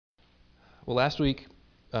Well, last week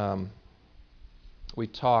we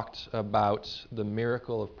talked about the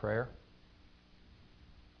miracle of prayer.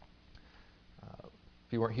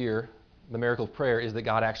 If you weren't here, the miracle of prayer is that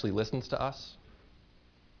God actually listens to us.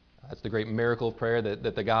 That's the great miracle of prayer,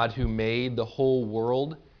 that the God who made the whole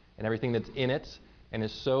world and everything that's in it and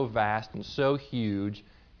is so vast and so huge,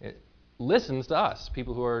 it listens to us,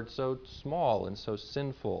 people who are so small and so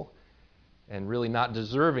sinful and really not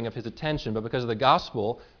deserving of his attention. But because of the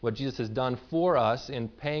gospel, what Jesus has done for us in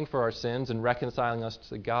paying for our sins and reconciling us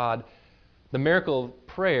to God, the miracle of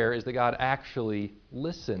prayer is that God actually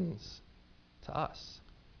listens to us.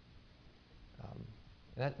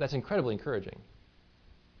 That's incredibly encouraging.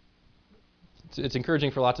 It's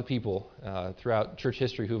encouraging for lots of people throughout church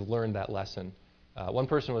history who've learned that lesson. One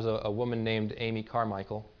person was a woman named Amy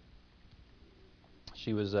Carmichael.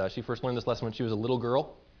 She first learned this lesson when she was a little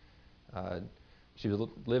girl. She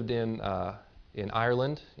lived in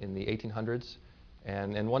Ireland in the 1800s,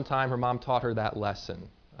 and one time her mom taught her that lesson,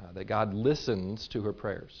 that God listens to her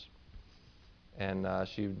prayers. And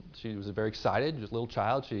she was very excited, just a little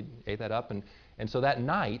child. She ate that up, and so that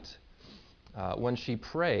night, when she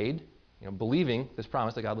prayed, believing this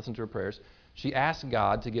promise that God listened to her prayers, she asked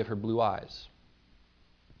God to give her blue eyes,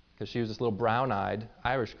 because she was this little brown-eyed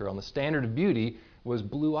Irish girl, and the standard of beauty was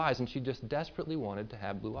blue eyes, and she just desperately wanted to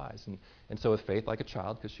have blue eyes. And so with faith, like a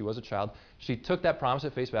child, because she was a child, she took that promise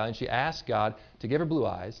at face value, and she asked God to give her blue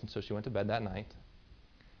eyes, and so she went to bed that night.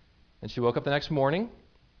 And she woke up the next morning,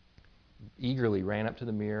 eagerly ran up to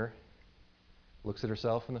the mirror, looks at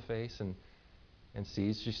herself in the face, and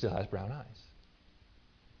sees she still has brown eyes.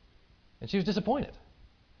 And she was disappointed.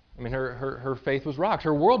 I mean, her faith was rocked.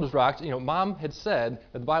 Her world was rocked. Mom had said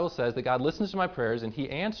that the Bible says that God listens to my prayers and he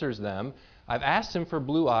answers them. I've asked him for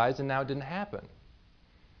blue eyes and now it didn't happen.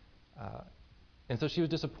 And so she was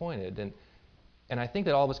disappointed. And I think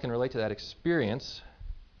that all of us can relate to that experience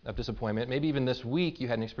of disappointment. Maybe even this week you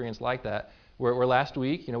had an experience like that, where last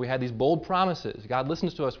week, we had these bold promises. God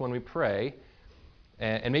listens to us when we pray.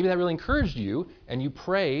 And maybe that really encouraged you, and you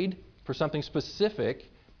prayed for something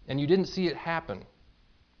specific, and you didn't see it happen.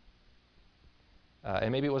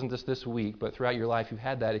 And maybe it wasn't just this week, but throughout your life you've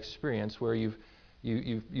had that experience where you've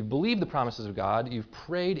believed the promises of God, you've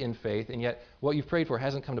prayed in faith, and yet what you've prayed for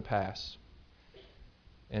hasn't come to pass.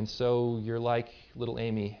 And so you're like little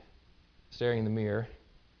Amy, staring in the mirror,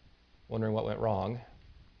 wondering what went wrong.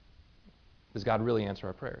 Does God really answer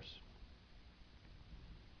our prayers?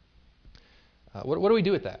 What do we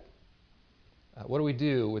do with that? What do we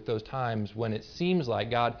do with those times when it seems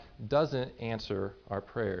like God doesn't answer our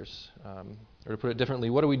prayers? Or to put it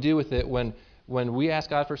differently, what do we do with it when we ask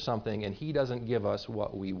God for something and he doesn't give us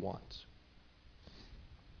what we want?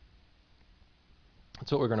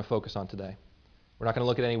 That's what we're going to focus on today. We're not going to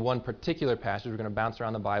look at any one particular passage. We're going to bounce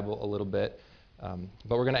around the Bible a little bit. But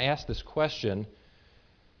we're going to ask this question: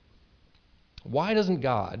 why doesn't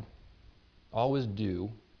God always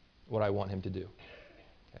do what I want him to do?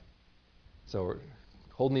 Okay. So we're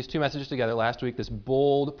holding these two messages together. Last week, this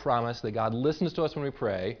bold promise that God listens to us when we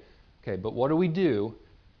pray. Okay, but what do we do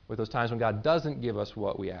with those times when God doesn't give us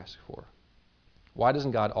what we ask for? Why doesn't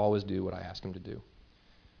God always do what I ask him to do?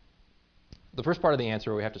 The first part of the answer,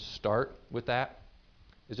 where we have to start with that,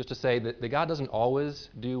 is just to say that God doesn't always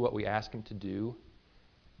do what we ask him to do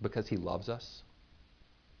because he loves us.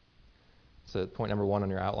 So point number one on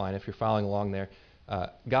your outline, if you're following along there,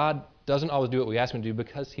 God doesn't always do what we ask him to do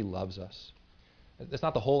because he loves us. That's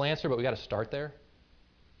not the whole answer, but we got to start there.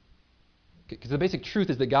 Because the basic truth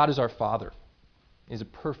is that God is our Father. He's a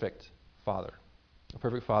perfect Father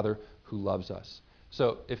who loves us.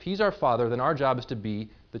 So if he's our Father, then our job is to be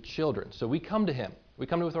the children. So we come to him. We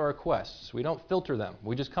come to him with our requests. We don't filter them.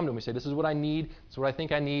 We just come to him. We say, this is what I need. This is what I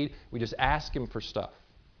think I need. We just ask him for stuff.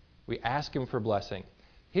 We ask him for blessing.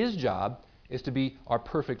 His job is to be our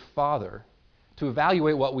perfect Father, to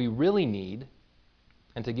evaluate what we really need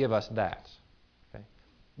and to give us that. Okay?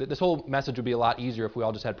 This whole message would be a lot easier if we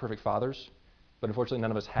all just had perfect fathers, but unfortunately none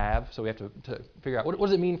of us have, so we have to figure out, what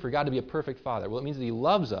does it mean for God to be a perfect Father? Well, it means that he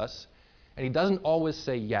loves us, and he doesn't always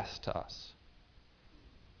say yes to us.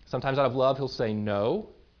 Sometimes out of love he'll say no,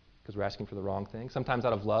 because we're asking for the wrong thing. Sometimes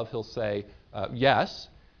out of love he'll say yes.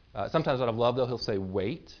 Sometimes out of love, though, he'll say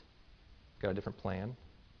wait. Got a different plan.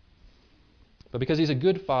 But because he's a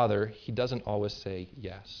good father, he doesn't always say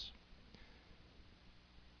yes.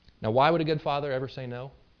 Now, why would a good father ever say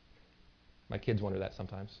no? My kids wonder that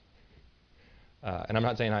sometimes. And I'm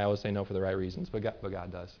not saying I always say no for the right reasons, but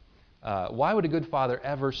God does. Why would a good father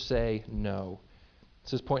ever say no?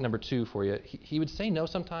 This is point number 2 for you. He would say no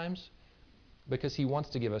sometimes because he wants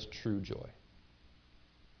to give us true joy.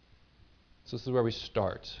 So this is where we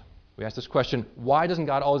start We ask this question, why doesn't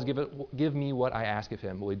God always give me what I ask of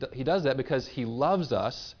him? Well, he does that because he loves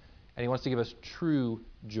us and he wants to give us true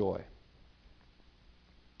joy.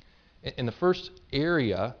 In the first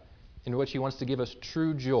area in which he wants to give us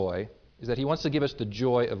true joy is that he wants to give us the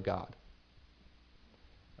joy of God.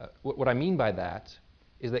 What I mean by that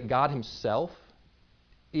is that God himself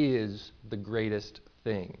is the greatest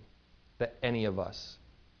thing that any of us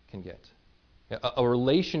can get. A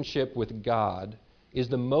relationship with God is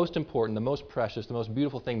the most important, the most precious, the most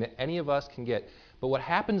beautiful thing that any of us can get. But what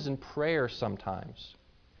happens in prayer sometimes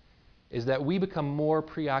is that we become more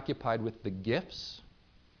preoccupied with the gifts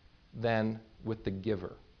than with the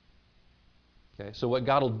giver. Okay? So what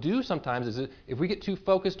God will do sometimes is if we get too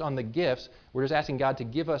focused on the gifts, we're just asking God to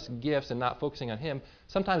give us gifts and not focusing on him.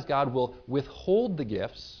 Sometimes God will withhold the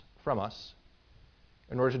gifts from us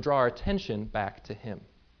in order to draw our attention back to him.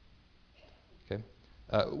 Okay?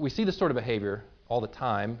 We see this sort of behavior all the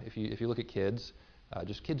time if you look at kids,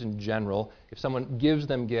 just kids in general. If someone gives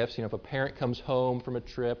them gifts, if a parent comes home from a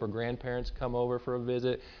trip or grandparents come over for a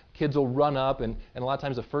visit, kids will run up and a lot of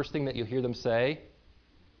times the first thing that you'll hear them say,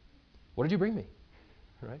 "What did you bring me?"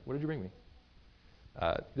 Right? "What did you bring me?"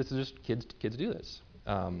 This is just kids do this.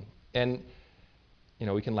 And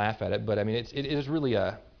we can laugh at it, but I mean it is really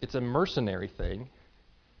it's a mercenary thing.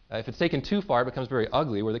 If it's taken too far, it becomes very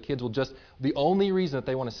ugly, where the kids will the only reason that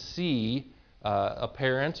they want to see a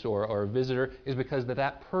parent or a visitor is because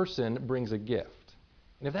that person brings a gift.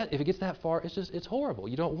 And if it gets that far, it's horrible.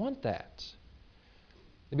 You don't want that.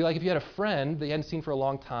 It'd be like if you had a friend that you hadn't seen for a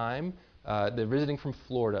long time, they're visiting from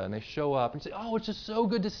Florida, and they show up and say, "Oh, it's just so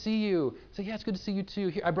good to see you." Say, "Yeah, it's good to see you too.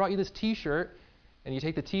 Here, I brought you this T-shirt," and you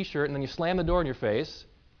take the T-shirt and then you slam the door in your face.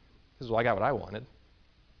 Because, well, I got what I wanted.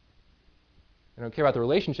 I don't care about the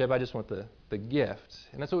relationship, I just want the gift.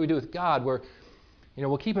 And that's what we do with God, where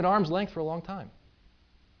we'll keep at arm's length for a long time.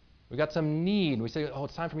 We got some need, and we say, "Oh,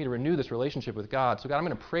 it's time for me to renew this relationship with God. So God, I'm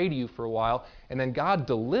going to pray to you for a while." And then God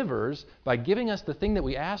delivers by giving us the thing that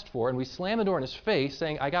we asked for, and we slam the door in his face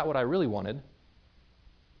saying, "I got what I really wanted.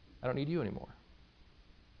 I don't need you anymore."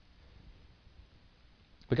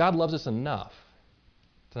 But God loves us enough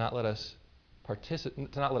to not let us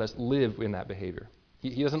live in that behavior.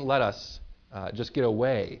 He doesn't let us just get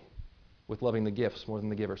away with loving the gifts more than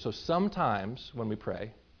the giver. So sometimes when we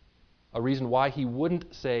pray, a reason why he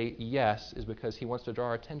wouldn't say yes is because he wants to draw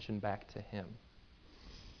our attention back to him.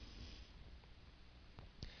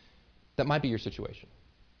 That might be your situation.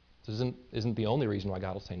 This isn't the only reason why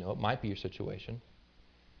God will say no. It might be your situation.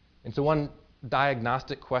 And so one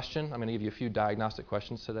diagnostic question, I'm going to give you a few diagnostic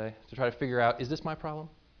questions today to try to figure out, is this my problem?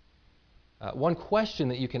 One question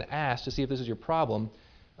that you can ask to see if this is your problem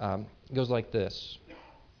goes like this.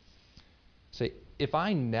 Say, if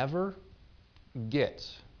I never get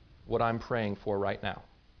what I'm praying for right now,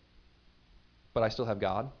 but I still have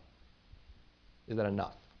God, is that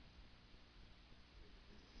enough?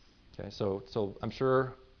 Okay, so I'm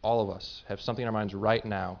sure all of us have something in our minds right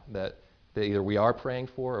now that either we are praying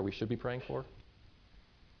for or we should be praying for.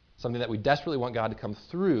 Something that we desperately want God to come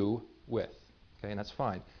through with. Okay, and that's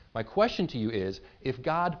fine. My question to you is, if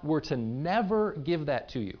God were to never give that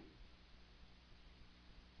to you,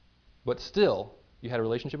 but still you had a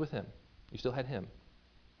relationship with him, you still had him,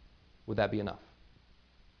 would that be enough?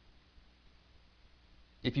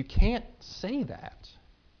 If you can't say that,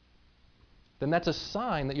 then that's a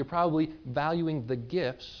sign that you're probably valuing the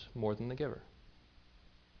gifts more than the giver.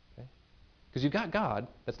 Okay? Because you've got God,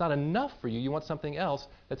 that's not enough for you. You want something else.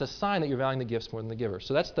 That's a sign that you're valuing the gifts more than the giver.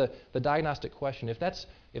 So that's the diagnostic question. If that's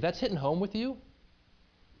hitting home with you,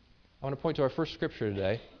 I want to point to our first scripture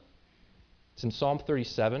today. It's in Psalm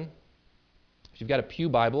 37. If you've got a pew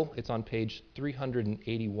Bible, it's on page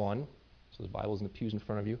 381. So the Bible's in the pews in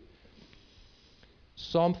front of you.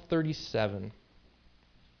 Psalm 37,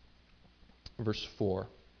 verse 4.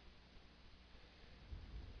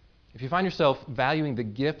 If you find yourself valuing the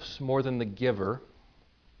gifts more than the giver,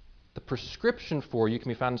 the prescription for you can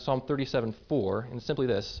be found in Psalm 37:4, and it's simply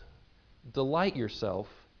this: delight yourself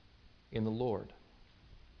in the Lord.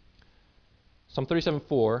 Psalm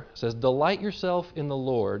 37:4 says, "Delight yourself in the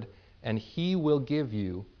Lord, and he will give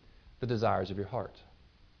you the desires of your heart."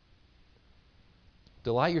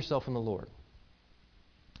 Delight yourself in the Lord.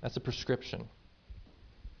 That's a prescription.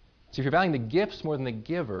 So if you're valuing the gifts more than the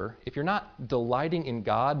giver, if you're not delighting in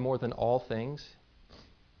God more than all things,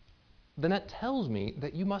 then that tells me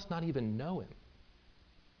that you must not even know him.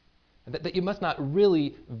 That you must not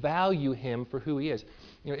really value him for who he is.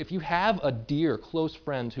 If you have a dear close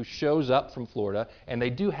friend who shows up from Florida and they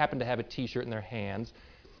do happen to have a T-shirt in their hands,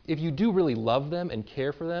 if you do really love them and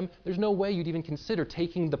care for them, there's no way you'd even consider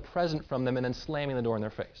taking the present from them and then slamming the door in their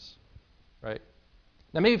face. right?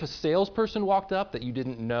 Now, maybe if a salesperson walked up that you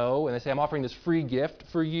didn't know and they say, I'm offering this free gift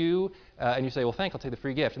for you, and you say, well, thanks, I'll take the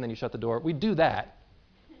free gift, and then you shut the door, we'd do that,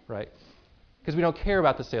 right? Because we don't care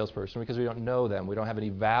about the salesperson, because we don't know them. We don't have any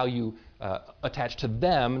value attached to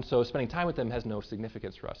them, so spending time with them has no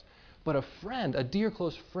significance for us. But a friend, a dear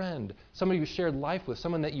close friend, somebody you shared life with,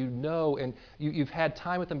 someone that you know and you've had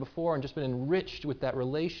time with them before and just been enriched with that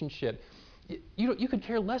relationship, you could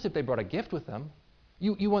care less if they brought a gift with them.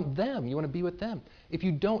 You want them. You want to be with them. If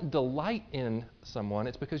you don't delight in someone,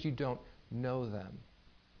 it's because you don't know them.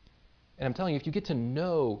 And I'm telling you, if you get to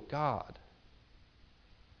know God,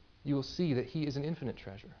 you will see that He is an infinite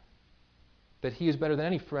treasure, that He is better than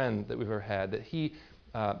any friend that we've ever had, that He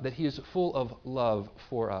is full of love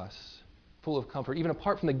for us, full of comfort. Even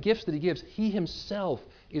apart from the gifts that He gives, He Himself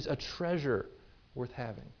is a treasure worth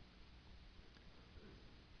having.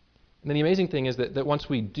 And then the amazing thing is that once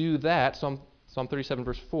we do that, Psalm 37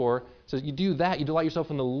 verse 4 says, you do that, you delight yourself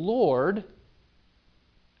in the Lord,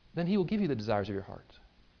 then He will give you the desires of your heart.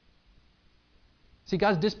 See,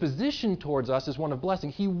 God's disposition towards us is one of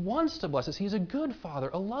blessing. He wants to bless us. He's a good Father,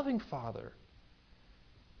 a loving Father.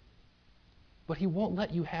 But He won't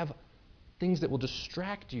let you have things that will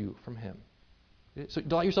distract you from Him. So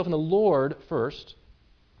delight yourself in the Lord first.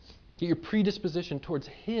 Get your predisposition towards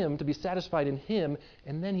Him to be satisfied in Him,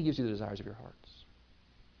 and then He gives you the desires of your hearts.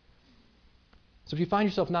 So if you find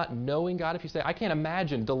yourself not knowing God, if you say, I can't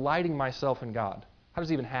imagine delighting myself in God, how does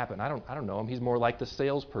it even happen? I don't know Him. He's more like the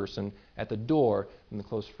salesperson at the door than the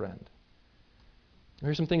close friend.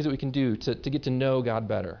 Here's some things that we can do to get to know God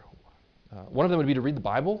better. One of them would be to read the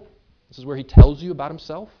Bible. This is where He tells you about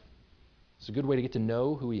Himself. It's a good way to get to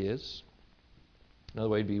know who He is. Another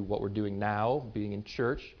way would be what we're doing now, being in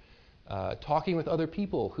church, talking with other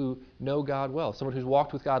people who know God well. Someone who's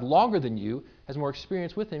walked with God longer than you, has more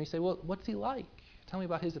experience with Him. You say, well, what's He like? Tell me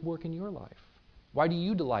about His work in your life. Why do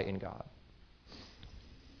you delight in God?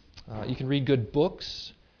 You can read good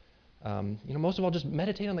books. Most of all, just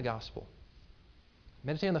meditate on the gospel.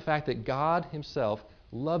 Meditate on the fact that God Himself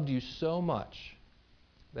loved you so much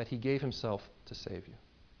that He gave Himself to save you.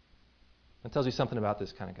 That tells you something about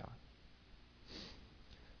this kind of God.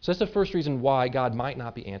 So that's the first reason why God might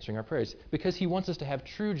not be answering our prayers, because He wants us to have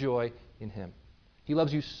true joy in Him. He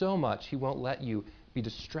loves you so much, He won't let you be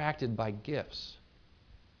distracted by gifts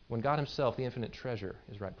when God Himself, the infinite treasure,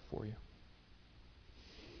 is right before you.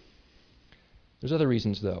 There's other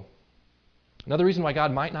reasons, though. Another reason why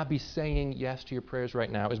God might not be saying yes to your prayers right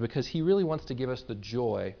now is because He really wants to give us the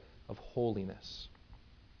joy of holiness.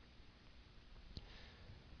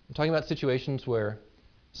 I'm talking about situations where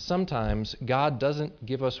sometimes God doesn't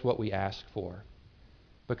give us what we ask for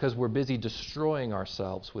because we're busy destroying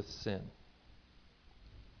ourselves with sin.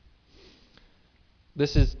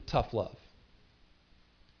 This is tough love.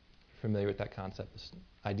 Familiar with that concept, this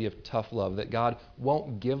idea of tough love, that God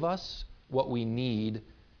won't give us what we need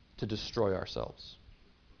to destroy ourselves.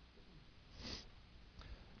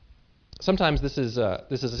 Sometimes this is a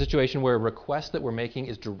situation where a request that we're making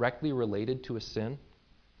is directly related to a sin,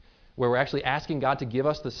 where we're actually asking God to give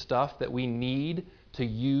us the stuff that we need to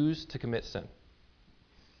use to commit sin.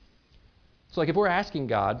 So like if we're asking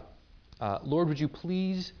God, Lord, would you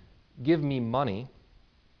please give me money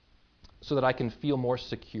so that I can feel more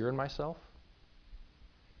secure in myself?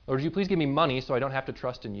 Or would you please give me money so I don't have to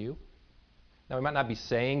trust in you? Now, we might not be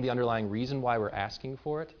saying the underlying reason why we're asking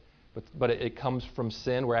for it, but it comes from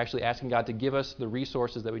sin. We're actually asking God to give us the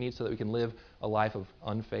resources that we need so that we can live a life of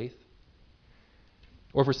unfaith.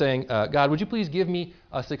 Or if we're saying, God, would you please give me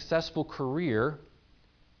a successful career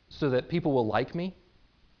so that people will like me?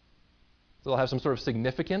 So they'll have some sort of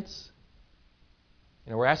significance.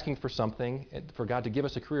 We're asking for something, for God to give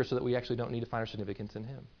us a career so that we actually don't need to find our significance in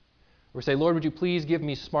Him. Or we say, Lord, would you please give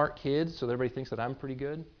me smart kids so that everybody thinks that I'm pretty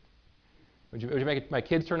good? Would you make my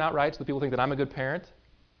kids turn out right so that people think that I'm a good parent?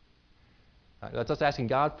 That's us asking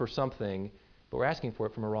God for something, but we're asking for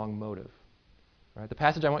it from a wrong motive. All right, the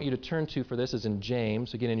passage I want you to turn to for this is in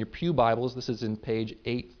James. Again, in your pew Bibles, this is in page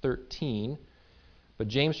 813. But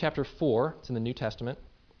James chapter 4, it's in the New Testament.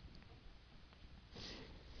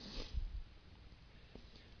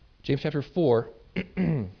 James chapter 4,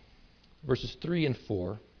 verses 3 and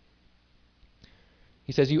 4.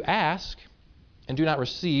 He says, you ask and do not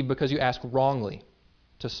receive because you ask wrongly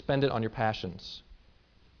to spend it on your passions.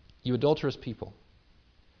 You adulterous people.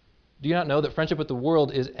 Do you not know that friendship with the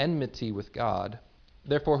world is enmity with God?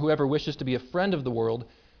 Therefore, whoever wishes to be a friend of the world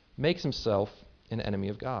makes himself an enemy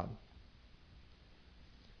of God.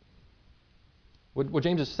 What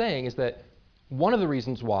James is saying is that one of the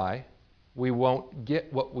reasons why we won't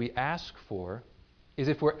get what we ask for is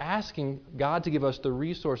if we're asking God to give us the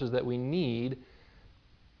resources that we need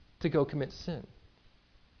to go commit sin.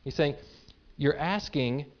 He's saying, you're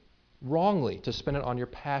asking wrongly to spend it on your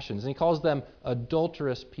passions. And he calls them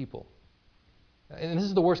adulterous people. And this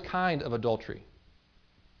is the worst kind of adultery,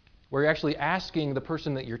 where you're actually asking the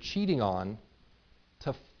person that you're cheating on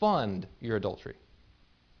to fund your adultery.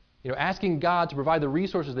 Asking God to provide the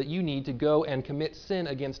resources that you need to go and commit sin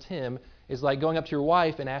against him is like going up to your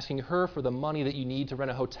wife and asking her for the money that you need to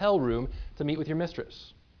rent a hotel room to meet with your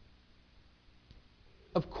mistress.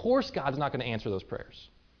 Of course God's not going to answer those prayers.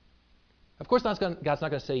 Of course God's not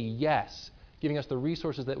going to say yes, giving us the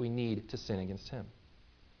resources that we need to sin against him.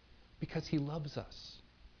 Because he loves us.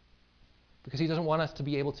 Because he doesn't want us to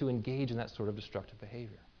be able to engage in that sort of destructive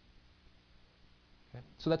behavior. Okay?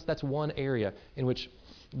 So that's one area in which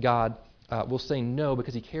God will say no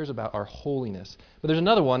because he cares about our holiness. But there's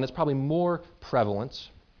another one that's probably more prevalent.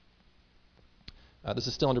 This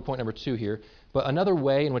is still under point number 2 here. But another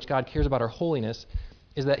way in which God cares about our holiness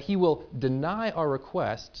is that he will deny our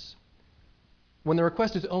requests when the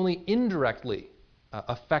request is only indirectly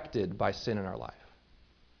affected by sin in our life.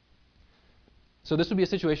 So this would be a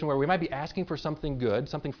situation where we might be asking for something good,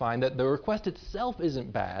 something fine, that the request itself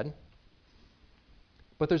isn't bad,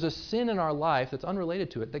 but there's a sin in our life that's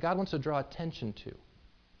unrelated to it that God wants to draw attention to.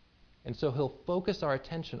 And so he'll focus our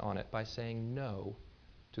attention on it by saying no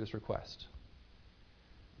to this request.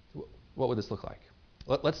 What would this look like?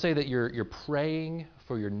 Let's say that you're praying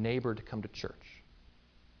for your neighbor to come to church.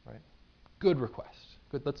 Right? Good request.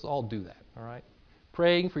 Good. Let's all do that. All right?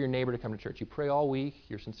 Praying for your neighbor to come to church. You pray all week.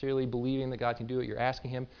 You're sincerely believing that God can do it. You're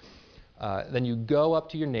asking him. Then you go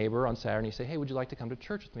up to your neighbor on Saturday and you say, hey, would you like to come to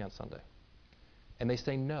church with me on Sunday? And they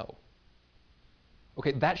say no.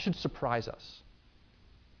 Okay, that should surprise us.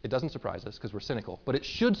 It doesn't surprise us because we're cynical, but it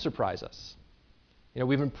should surprise us.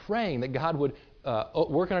 We've been praying that God would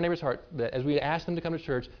work in our neighbor's heart, that as we ask them to come to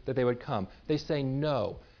church, that they would come. They say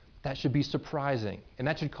no. That should be surprising, and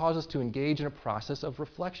that should cause us to engage in a process of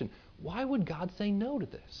reflection. Why would God say no to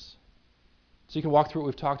this? So you can walk through what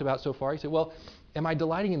we've talked about so far. You say, well, am I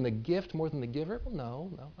delighting in the gift more than the giver? Well,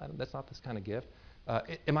 no, that's not this kind of gift.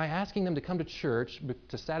 Am I asking them to come to church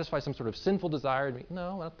to satisfy some sort of sinful desire?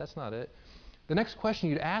 No, that's not it. The next question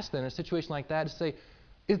you'd ask then in a situation like that is say,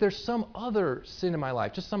 is there some other sin in my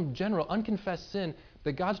life, just some general unconfessed sin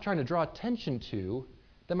that God's trying to draw attention to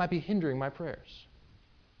that might be hindering my prayers?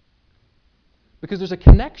 Because there's a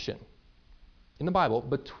connection in the Bible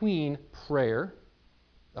between prayer,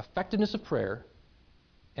 effectiveness of prayer,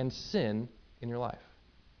 and sin in your life.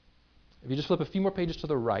 If you just flip a few more pages to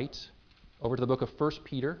the right, over to the book of 1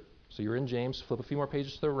 Peter. So you're in James, flip a few more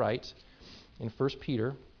pages to the right. In 1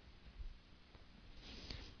 Peter,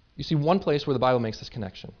 you see one place where the Bible makes this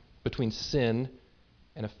connection between sin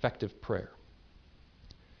and effective prayer.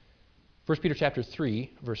 1 Peter chapter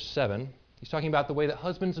 3, verse 7, he's talking about the way that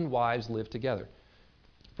husbands and wives live together.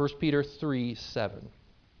 1 Peter 3, 7.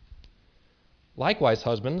 Likewise,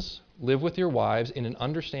 husbands, live with your wives in an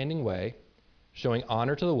understanding way, showing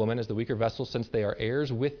honor to the woman as the weaker vessel, since they are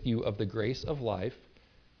heirs with you of the grace of life,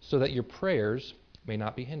 so that your prayers may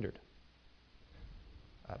not be hindered.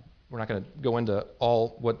 We're not going to go into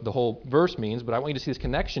all what the whole verse means, but I want you to see this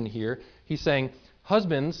connection here. He's saying,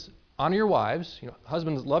 husbands, honor your wives.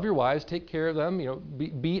 Husbands, love your wives, take care of them.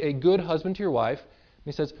 Be a good husband to your wife. And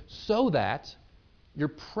he says, so that your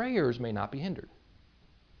prayers may not be hindered.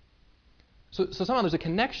 So somehow there's a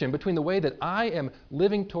connection between the way that I am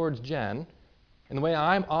living towards Jen and the way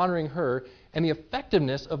I'm honoring her, and the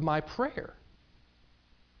effectiveness of my prayer.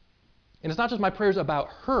 And it's not just my prayers about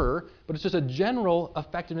her, but it's just a general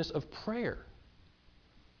effectiveness of prayer.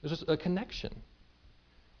 There's just a connection.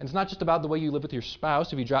 And it's not just about the way you live with your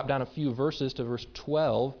spouse. If you drop down a few verses to verse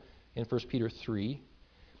 12 in 1 Peter 3,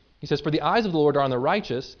 he says, for the eyes of the Lord are on the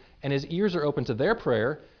righteous, and his ears are open to their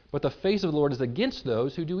prayer, but the face of the Lord is against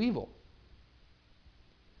those who do evil.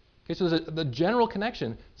 Okay, so there's the general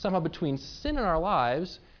connection somehow between sin in our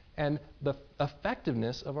lives and the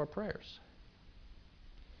effectiveness of our prayers.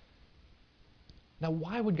 Now,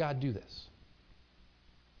 why would God do this?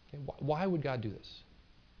 Okay, why would God do this?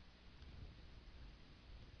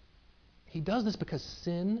 He does this because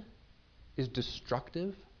sin is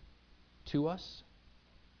destructive to us,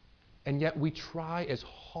 and yet we try as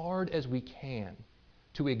hard as we can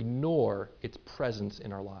to ignore its presence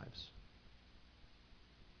in our lives.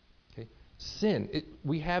 Sin,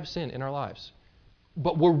 we have sin in our lives,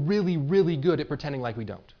 but we're really, really good at pretending like we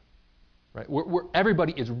don't. Right?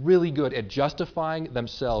 Everybody is really good at justifying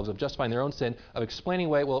themselves, of justifying their own sin, of explaining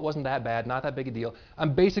away, well, it wasn't that bad, not that big a deal.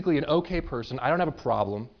 I'm basically an okay person. I don't have a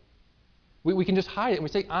problem. We can just hide it and we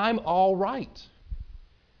say, I'm all right.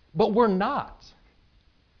 But we're not.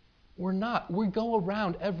 We're not. We go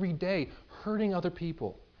around every day hurting other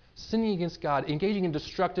people, sinning against God, engaging in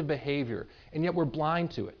destructive behavior, and yet we're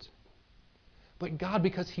blind to it. But God,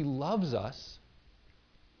 because He loves us,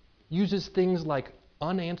 uses things like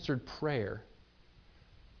unanswered prayer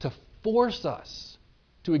to force us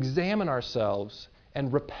to examine ourselves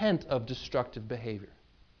and repent of destructive behavior.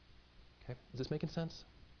 Okay? Is this making sense?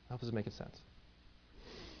 I hope this is making sense.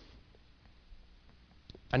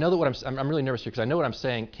 I know that I'm really nervous here because I know what I'm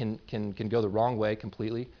saying can go the wrong way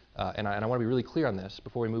completely, and I want to be really clear on this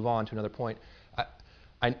before we move on to another point.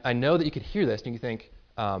 I know that you could hear this and you think,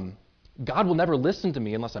 God will never listen to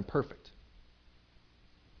me unless I'm perfect.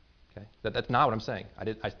 Okay, that's not what I'm saying.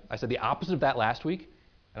 I said the opposite of that last week,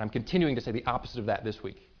 and I'm continuing to say the opposite of that this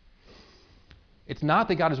week. It's not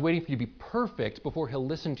that God is waiting for you to be perfect before He'll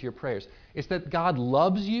listen to your prayers. It's that God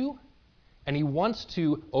loves you, and He wants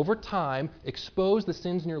to, over time, expose the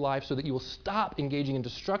sins in your life so that you will stop engaging in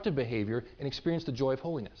destructive behavior and experience the joy of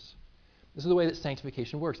holiness. This is the way that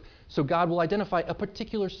sanctification works. So God will identify a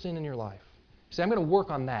particular sin in your life. Say, I'm going to work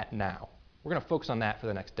on that now. We're going to focus on that for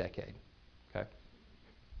the next decade. Okay?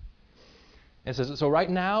 And it says, so right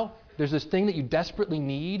now, there's this thing that you desperately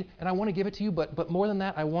need, and I want to give it to you, but more than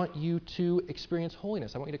that, I want you to experience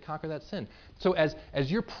holiness. I want you to conquer that sin. So as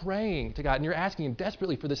you're praying to God, and you're asking Him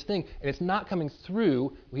desperately for this thing, and it's not coming through,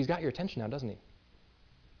 well, He's got your attention now, doesn't He?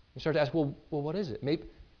 You start to ask, well, what is it? Maybe,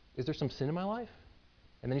 is there some sin in my life?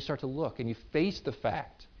 And then you start to look, and you face the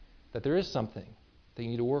fact that there is something that you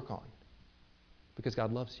need to work on because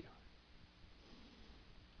God loves you.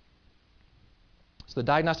 So the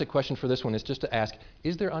diagnostic question for this one is just to ask,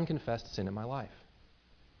 is there unconfessed sin in my life?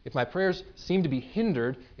 If my prayers seem to be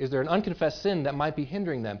hindered, is there an unconfessed sin that might be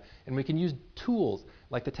hindering them? And we can use tools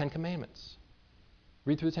like the Ten Commandments.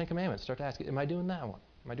 Read through the Ten Commandments. Start to ask, am I doing that one?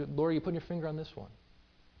 Lord, are you putting your finger on this one?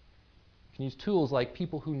 You can use tools like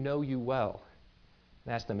people who know you well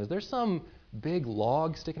and ask them, is there some big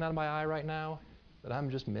log sticking out of my eye right now that I'm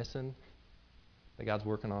just missing, that God's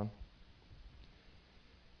working on?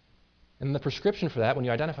 And the prescription for that, when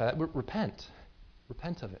you identify that, repent.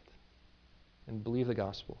 Repent of it. And believe the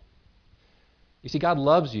gospel. You see, God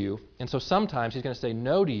loves you, and so sometimes He's going to say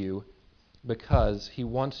no to you because He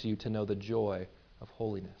wants you to know the joy of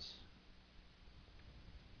holiness.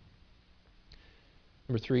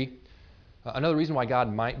 Number 3, another reason why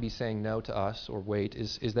God might be saying no to us or wait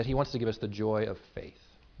is that He wants to give us the joy of faith.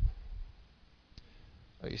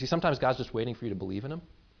 You see, sometimes God's just waiting for you to believe in Him.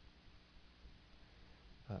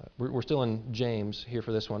 We're still in James here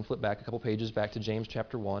for this one. Flip back a couple pages back to James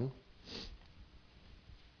chapter 1.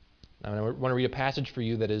 I want to read a passage for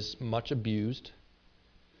you that is much abused.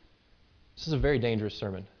 This is a very dangerous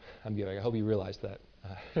sermon I'm giving. I hope you realize that.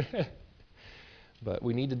 But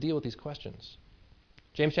we need to deal with these questions.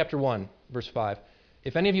 James chapter 1, verse 5.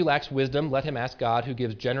 If any of you lacks wisdom, let him ask God, who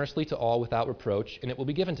gives generously to all without reproach, and it will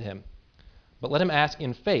be given to him. But let him ask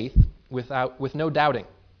in faith with no doubting.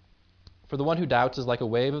 For the one who doubts is like a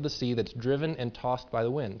wave of the sea that's driven and tossed by the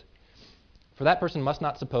wind. For that person must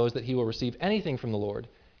not suppose that he will receive anything from the Lord.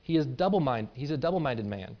 He's a double-minded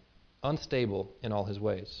man, unstable in all his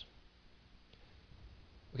ways.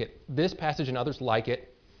 Okay, this passage and others like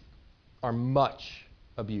it are much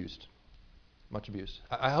abused. Much abused.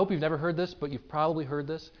 I hope you've never heard this, but you've probably heard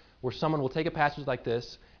this, where someone will take a passage like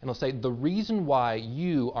this and they'll say, the reason why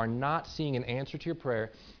you are not seeing an answer to your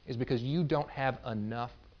prayer is because you don't have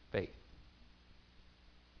enough faith.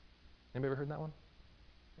 Anybody ever heard that one?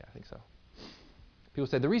 Yeah, I think so. People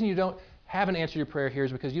say, the reason you don't have an answer to your prayer here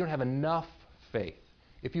is because you don't have enough faith.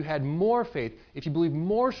 If you had more faith, if you believed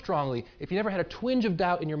more strongly, if you never had a twinge of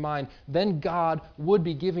doubt in your mind, then God would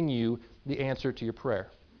be giving you the answer to your prayer.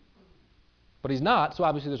 But He's not, so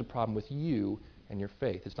obviously there's a problem with you and your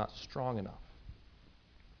faith. It's not strong enough.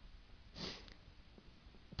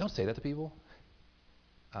 Don't say that to people.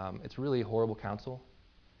 It's really horrible counsel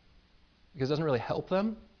because it doesn't really help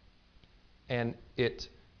them. And it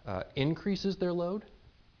increases their load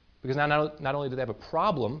because now not only do they have a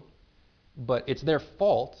problem, but it's their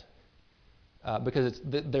fault because it's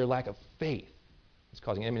their lack of faith it's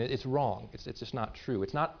causing it. I mean, it's wrong. It's just not true.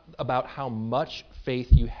 It's not about how much faith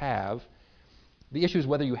you have. The issue is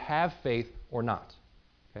whether you have faith or not.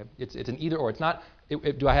 Okay? It's an either or. It's not,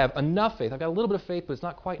 do I have enough faith? I've got a little bit of faith, but it's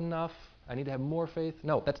not quite enough. I need to have more faith.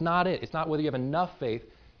 No, that's not it. It's not whether you have enough faith.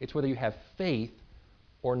 It's whether you have faith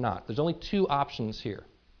or not. There's only two options here.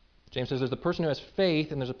 James says there's the person who has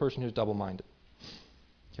faith and there's a person who's double-minded.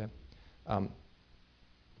 Okay?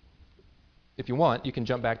 If you want, you can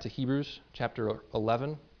jump back to Hebrews chapter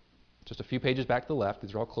 11, just a few pages back to the left.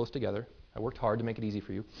 These are all close together. I worked hard to make it easy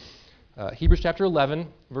for you. Hebrews chapter 11,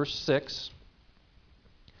 verse 6,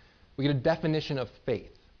 we get a definition of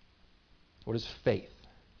faith. What is faith?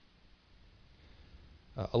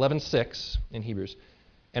 11:6 in Hebrews.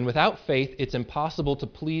 And without faith, it's impossible to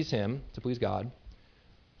please him, to please God.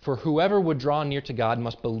 For whoever would draw near to God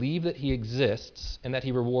must believe that he exists and that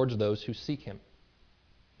he rewards those who seek him.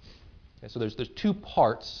 Okay, so there's two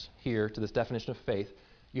parts here to this definition of faith.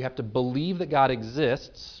 You have to believe that God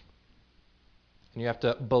exists, and you have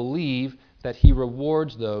to believe that he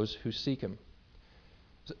rewards those who seek him.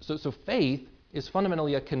 So faith is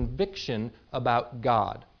fundamentally a conviction about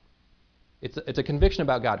God. It's a conviction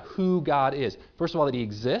about God, who God is. First of all, that he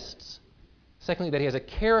exists. Secondly, that he has a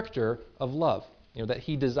character of love. That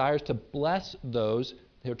he desires to bless those,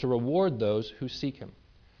 to reward those who seek him.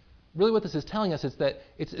 Really what this is telling us is that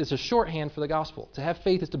it's a shorthand for the gospel. To have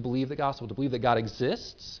faith is to believe the gospel, to believe that God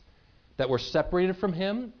exists, that we're separated from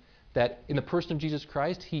him, that in the person of Jesus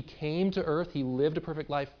Christ, he came to earth, he lived a perfect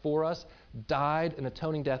life for us, died an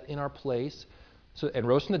atoning death in our place, and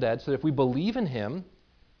rose from the dead, so that if we believe in him,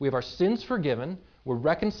 we have our sins forgiven, we're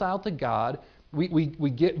reconciled to God, we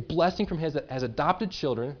get blessing from his as adopted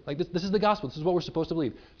children. Like this is the gospel. This is what we're supposed to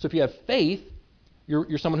believe. So if you have faith,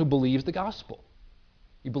 you're someone who believes the gospel.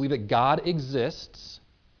 You believe that God exists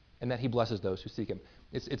and that he blesses those who seek him.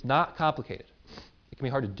 It's not complicated. It can be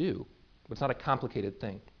hard to do, but it's not a complicated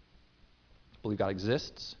thing. Believe God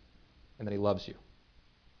exists and that he loves you.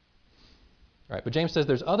 All right, but James says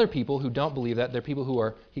there's other people who don't believe that. They're people who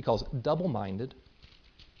are, he calls, double-minded.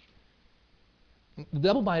 The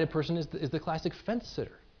double-minded person is the classic fence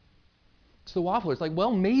sitter. It's the waffler. It's like,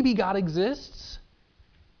 well, maybe God exists.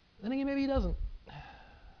 Then again, maybe he doesn't.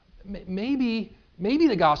 Maybe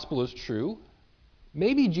the gospel is true.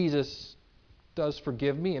 Maybe Jesus does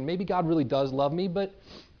forgive me, and maybe God really does love me, but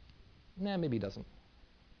maybe he doesn't.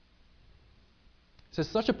 It says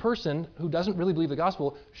such a person who doesn't really believe the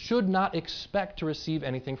gospel should not expect to receive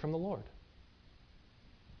anything from the Lord.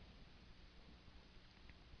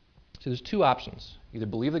 So there's two options. Either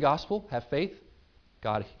believe the gospel, have faith,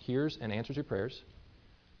 God hears and answers your prayers,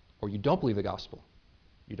 or you don't believe the gospel,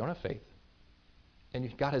 you don't have faith,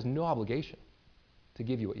 and God has no obligation to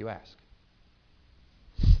give you what you ask.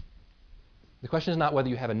 The question is not whether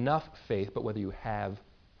you have enough faith, but whether you have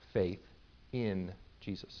faith in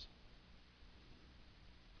Jesus.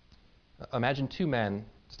 Imagine two men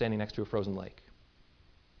standing next to a frozen lake.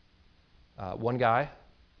 One guy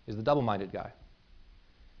is the double-minded guy.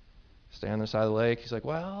 Standing on the side of the lake, he's like,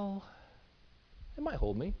 well, it might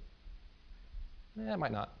hold me. It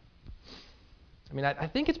might not. I mean, I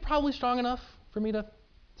think it's probably strong enough for me to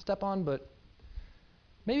step on, but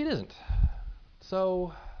maybe it isn't.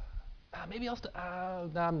 So maybe I'll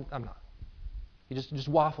I'm not. You're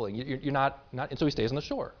just waffling. You're not, and so he stays on the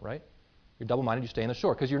shore, right? You're double-minded, you stay on the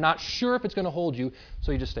shore because you're not sure if it's going to hold you,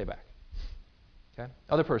 so you just stay back. Okay?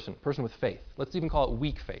 Other person with faith. Let's even call it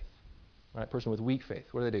weak faith. Right? Person with weak faith.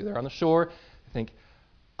 What do? They're on the shore. They think,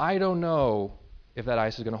 I don't know if that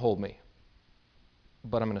ice is going to hold me,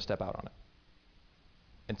 but I'm going to step out on it.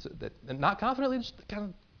 And, so and not confidently, just kind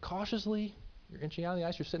of cautiously, you're inching out on the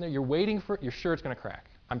ice, you're sitting there, you're waiting for it, you're sure it's going to crack.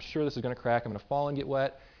 I'm sure this is going to crack. I'm going to fall and get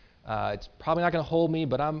wet. It's probably not going to hold me,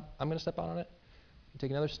 but I'm going to step out on it. You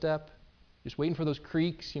take another step, just waiting for those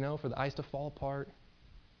creaks, for the ice to fall apart.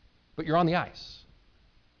 But you're on the ice,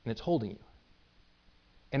 and it's holding you.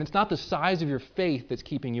 And it's not the size of your faith that's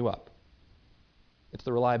keeping you up. It's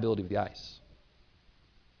the reliability of the ice.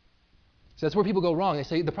 So that's where people go wrong. They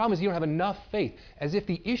say the problem is you don't have enough faith, as if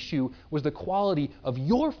the issue was the quality of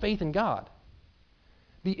your faith in God.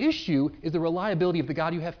 The issue is the reliability of the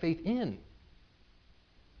God you have faith in.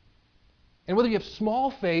 And whether you have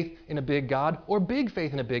small faith in a big God or big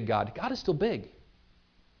faith in a big God, God is still big.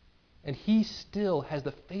 And he still has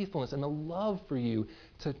the faithfulness and the love for you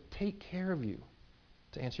to take care of you,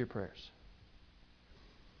 to answer your prayers.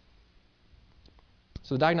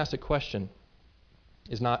 So the diagnostic question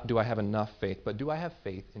is not, do I have enough faith, but do I have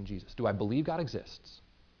faith in Jesus? Do I believe God exists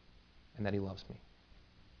and that he loves me?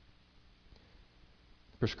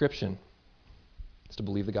 The prescription is to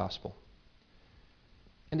believe the gospel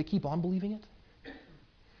and to keep on believing it.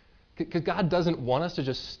 Because God doesn't want us to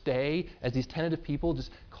just stay as these tentative people, just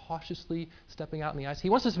cautiously stepping out in the ice. He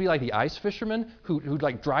wants us to be like the ice fisherman who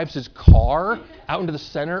like drives his car out into the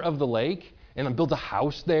center of the lake and then builds a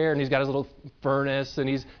house there, and he's got his little furnace, and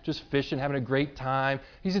he's just fishing, having a great time.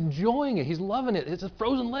 He's enjoying it. He's loving it. It's a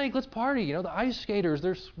frozen lake. Let's party. The ice skaters,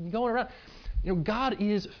 they're going around. God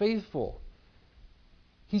is faithful.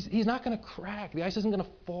 He's not going to crack. The ice isn't going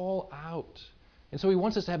to fall out. And so he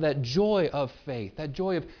wants us to have that joy of faith, that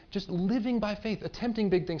joy of just living by faith, attempting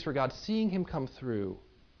big things for God, seeing him come through.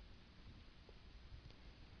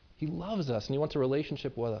 He loves us, and he wants a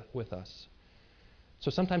relationship with us.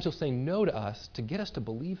 So sometimes he'll say no to us to get us to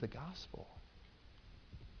believe the gospel.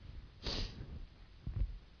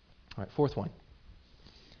 All right, fourth one.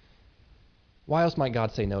 Why else might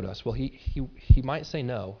God say no to us? Well, he might say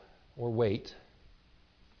no or wait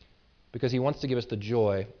because he wants to give us the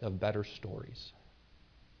joy of better stories.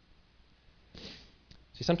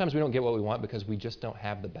 See, sometimes we don't get what we want because we just don't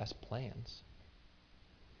have the best plans.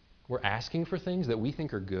 We're asking for things that we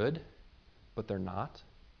think are good, but they're not.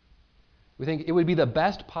 We think it would be the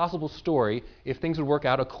best possible story if things would work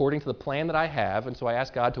out according to the plan that I have, and so I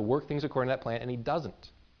ask God to work things according to that plan, and he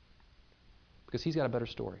doesn't. Because he's got a better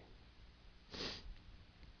story.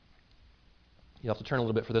 You'll have to turn a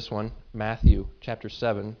little bit for this one. Matthew chapter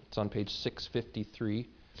 7. It's on page 653.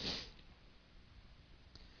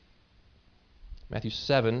 Matthew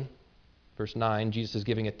 7, verse 9. Jesus is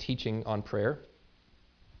giving a teaching on prayer,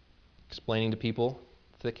 explaining to people,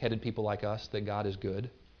 thick-headed people like us, that God is good.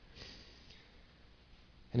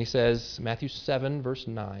 And he says, Matthew 7, verse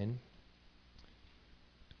 9,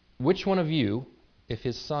 which one of you, if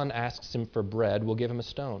his son asks him for bread, will give him a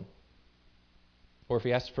stone? Or if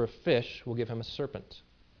he asks for a fish, will give him a serpent?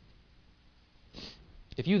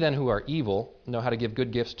 If you then, who are evil, know how to give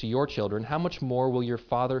good gifts to your children, how much more will your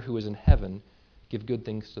Father who is in heaven give good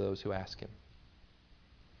things to those who ask him?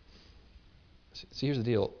 See, here's the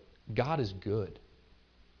deal. God is good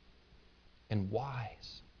and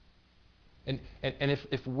wise. And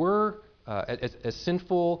if we're, as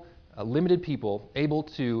sinful, limited people, able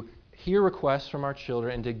to hear requests from our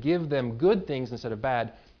children and to give them good things instead of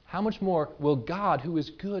bad, how much more will God, who is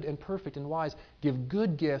good and perfect and wise, give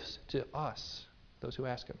good gifts to us, those who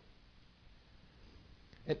ask him?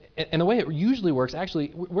 And the way it usually works,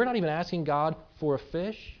 actually, we're not even asking God for a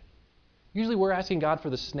fish. Usually we're asking God for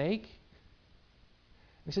the snake.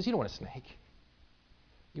 And he says, you don't want a snake.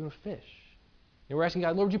 You want a fish. And we're asking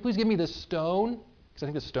God, Lord, would you please give me this stone? Because I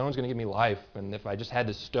think the stone's going to give me life. And if I just had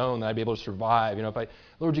this stone, then I'd be able to survive. Lord,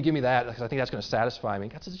 would you give me that? Because I think that's going to satisfy me.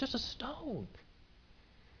 God says, it's just a stone.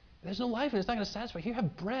 There's no life, and it's not going to satisfy. Here,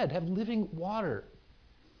 have bread, have living water.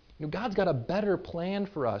 God's got a better plan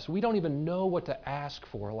for us. We don't even know what to ask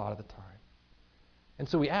for a lot of the time. And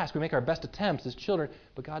so we ask, we make our best attempts as children,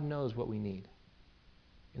 but God knows what we need.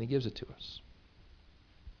 And he gives it to us.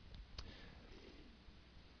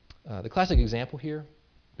 The classic example here,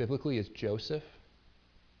 biblically, is Joseph.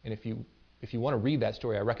 And if you want to read that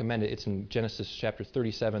story, I recommend it. It's in Genesis chapter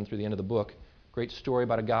 37 through the end of the book. Great story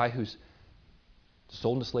about a guy who's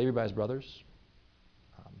sold into slavery by his brothers,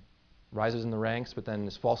 rises in the ranks, but then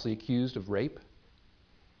is falsely accused of rape,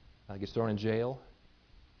 gets thrown in jail,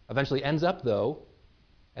 eventually ends up, though,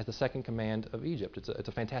 as the second command of Egypt. It's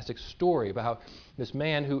a fantastic story about how this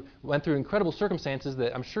man who went through incredible circumstances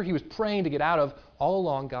that I'm sure he was praying to get out of, all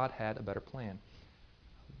along God had a better plan.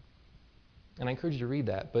 And I encourage you to read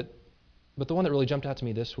that. But the one that really jumped out to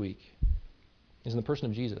me this week is in the person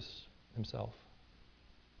of Jesus himself.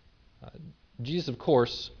 Jesus, of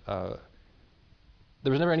course,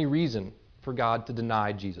 there was never any reason for God to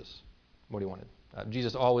deny Jesus what he wanted.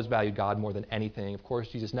 Jesus always valued God more than anything. Of course,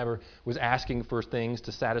 Jesus never was asking for things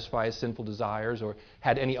to satisfy his sinful desires or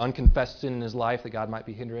had any unconfessed sin in his life that God might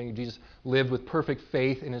be hindering. Jesus lived with perfect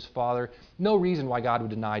faith in his Father. No reason why God would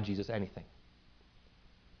deny Jesus anything.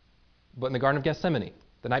 But in the Garden of Gethsemane,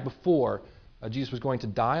 the night before Jesus was going to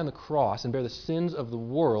die on the cross and bear the sins of the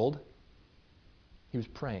world, he was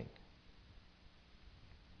praying.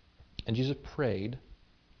 And Jesus prayed,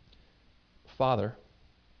 Father,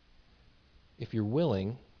 if you're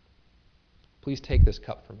willing, please take this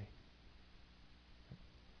cup from me.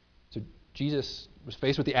 So Jesus was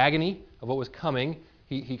faced with the agony of what was coming.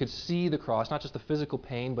 He could see the cross, not just the physical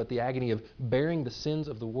pain, but the agony of bearing the sins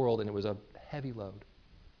of the world, and it was a heavy load.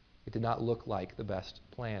 It did not look like the best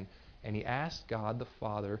plan. And he asked God the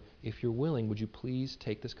Father, if you're willing, would you please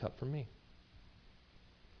take this cup from me?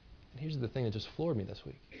 And here's the thing that just floored me this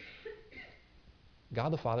week.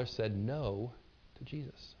 God the Father said no to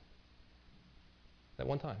Jesus. That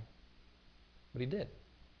one time. But he did.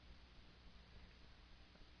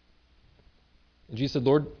 And Jesus said,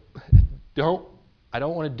 Lord, I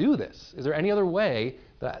don't want to do this. Is there any other way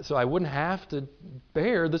so I wouldn't have to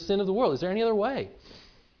bear the sin of the world? Is there any other way?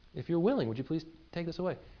 If you're willing, would you please take this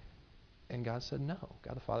away? And God said no.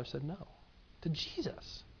 God the Father said no to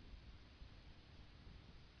Jesus.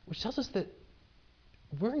 Which tells us that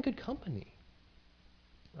we're in good company.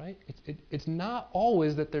 Right? It's not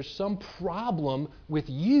always that there's some problem with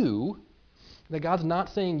you that God's not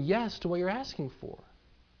saying yes to what you're asking for.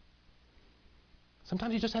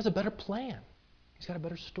 Sometimes he just has a better plan. He's got a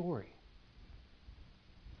better story.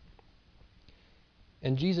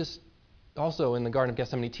 And Jesus also in the Garden of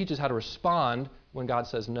Gethsemane teaches how to respond when God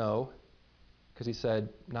says no, because he said,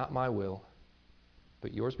 "Not my will,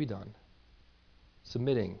 but yours be done,"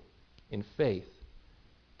 submitting in faith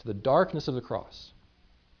to the darkness of the cross.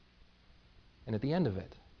 And at the end of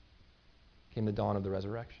it came the dawn of the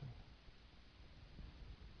resurrection.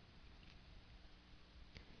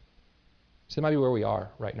 So that might be where we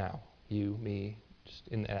are right now, you, me, just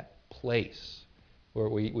in that place where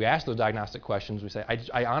we ask those diagnostic questions. We say,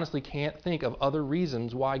 I honestly can't think of other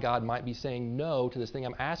reasons why God might be saying no to this thing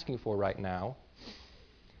I'm asking for right now.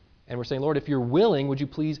 And we're saying, Lord, if you're willing, would you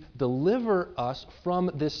please deliver us from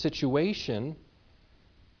this situation?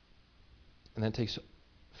 And then it takes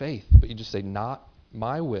faith, but you just say, "Not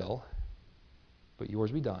my will, but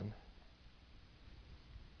yours be done."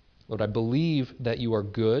 Lord, I believe that you are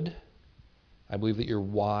good. I believe that you're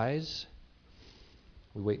wise.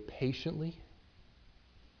 We wait patiently.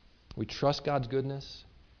 We trust God's goodness,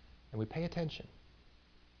 and we pay attention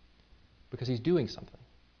because he's doing something.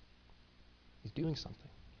 He's doing something.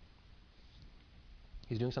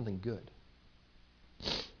 He's doing something good.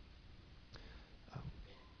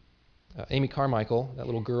 Amy Carmichael, that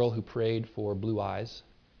little girl who prayed for blue eyes,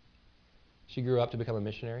 she grew up to become a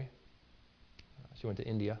missionary. She went to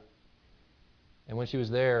India. And when she was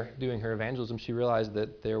there doing her evangelism, she realized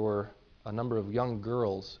that there were a number of young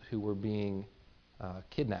girls who were being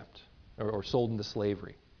kidnapped or sold into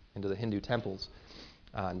slavery, into the Hindu temples.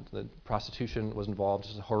 And the prostitution was involved,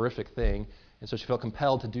 just a horrific thing. And so she felt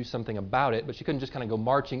compelled to do something about it, but she couldn't just kind of go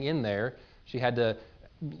marching in there. She had to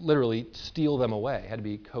literally steal them away. It had to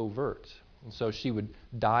be covert. And so she would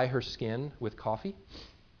dye her skin with coffee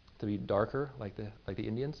to be darker, like the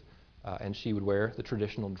Indians. And she would wear the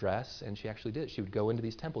traditional dress, and she actually did. She would go into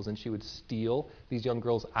these temples, and she would steal these young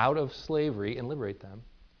girls out of slavery and liberate them.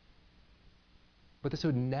 But this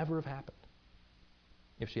would never have happened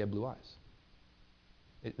if she had blue eyes.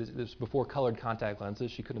 It was before colored contact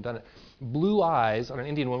lenses. She couldn't have done it. Blue eyes on an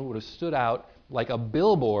Indian woman would have stood out like a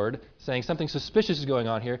billboard saying something suspicious is going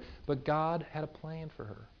on here, but God had a plan for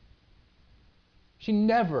her. She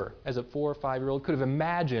never, as a 4 or 5-year-old, could have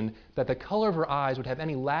imagined that the color of her eyes would have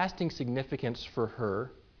any lasting significance for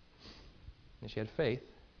her. And she had faith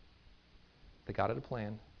that God had a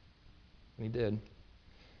plan, and he did.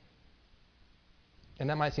 And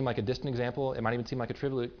that might seem like a distant example. It might even seem like a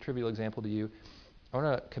trivial example to you. I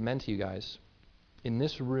want to commend to you guys, in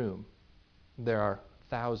this room, there are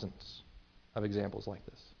thousands of examples like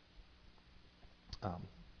this.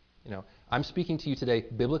 I'm speaking to you today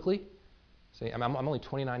biblically. I'm only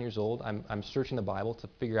 29 years old. I'm searching the Bible to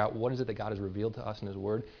figure out what is it that God has revealed to us in his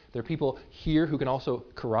word. There are people here who can also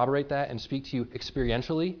corroborate that and speak to you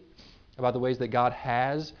experientially about the ways that God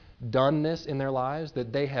has done this in their lives,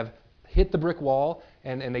 that they have hit the brick wall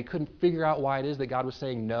and they couldn't figure out why it is that God was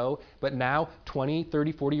saying no. But now, 20,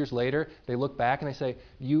 30, 40 years later, they look back and they say,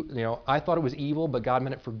 I thought it was evil, but God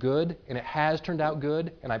meant it for good, and it has turned out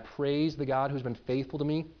good, and I praise the God who's been faithful to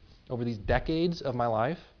me over these decades of my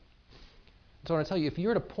life. So I want to tell you, if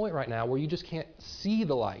you're at a point right now where you just can't see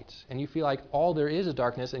the light and you feel like all there is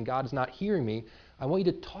darkness and God is not hearing me, I want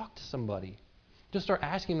you to talk to somebody. Just start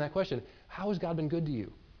asking that question. How has God been good to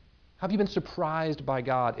you? How have you been surprised by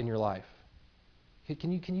God in your life?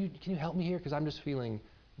 Can you help me here? Because I'm just feeling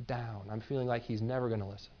down. I'm feeling like he's never going to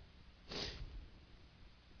listen.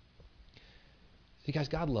 See, guys,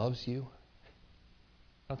 God loves you.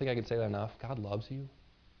 I don't think I can say that enough. God loves you.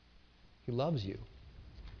 He loves you.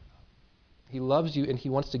 He loves you, and he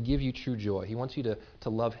wants to give you true joy. He wants you to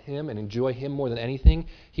love him and enjoy him more than anything.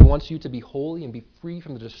 He wants you to be holy and be free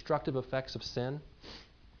from the destructive effects of sin.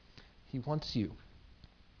 He wants you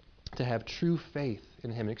to have true faith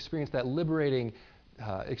in him and experience that liberating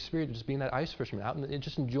experience of just being that ice fisherman out and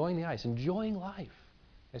just enjoying the ice, enjoying life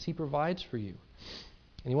as he provides for you.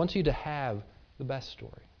 And he wants you to have the best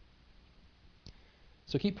story.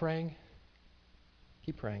 So keep praying.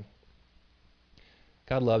 Keep praying.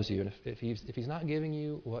 God loves you, and if he's not giving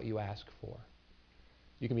you what you ask for,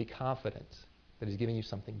 you can be confident that he's giving you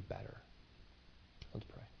something better. Let's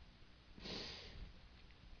pray.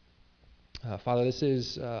 Father, this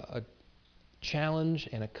is a challenge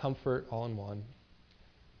and a comfort all in one.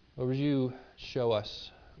 Lord, would you show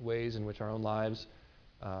us ways in which our own lives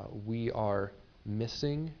we are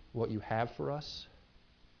missing what you have for us?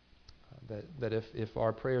 That if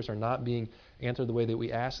our prayers are not being answered the way that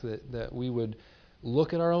we ask, that we would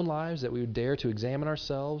look at our own lives, that we would dare to examine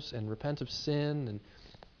ourselves and repent of sin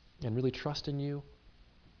and really trust in you.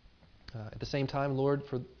 At the same time, Lord,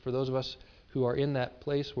 for those of us who are in that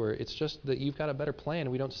place where it's just that you've got a better plan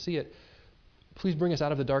and we don't see it, please bring us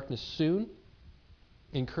out of the darkness soon.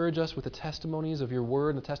 Encourage us with the testimonies of your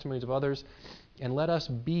word and the testimonies of others, and let us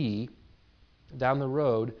be, down the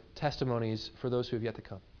road, testimonies for those who have yet to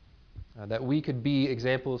come. That we could be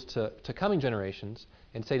examples to coming generations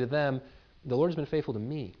and say to them, the Lord has been faithful to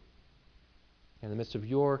me. In the midst of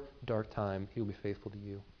your dark time, he will be faithful to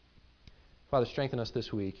you. Father, strengthen us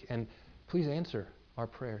this week, and please answer our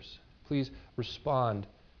prayers. Please respond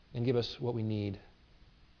and give us what we need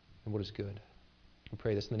and what is good. We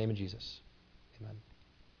pray this in the name of Jesus. Amen.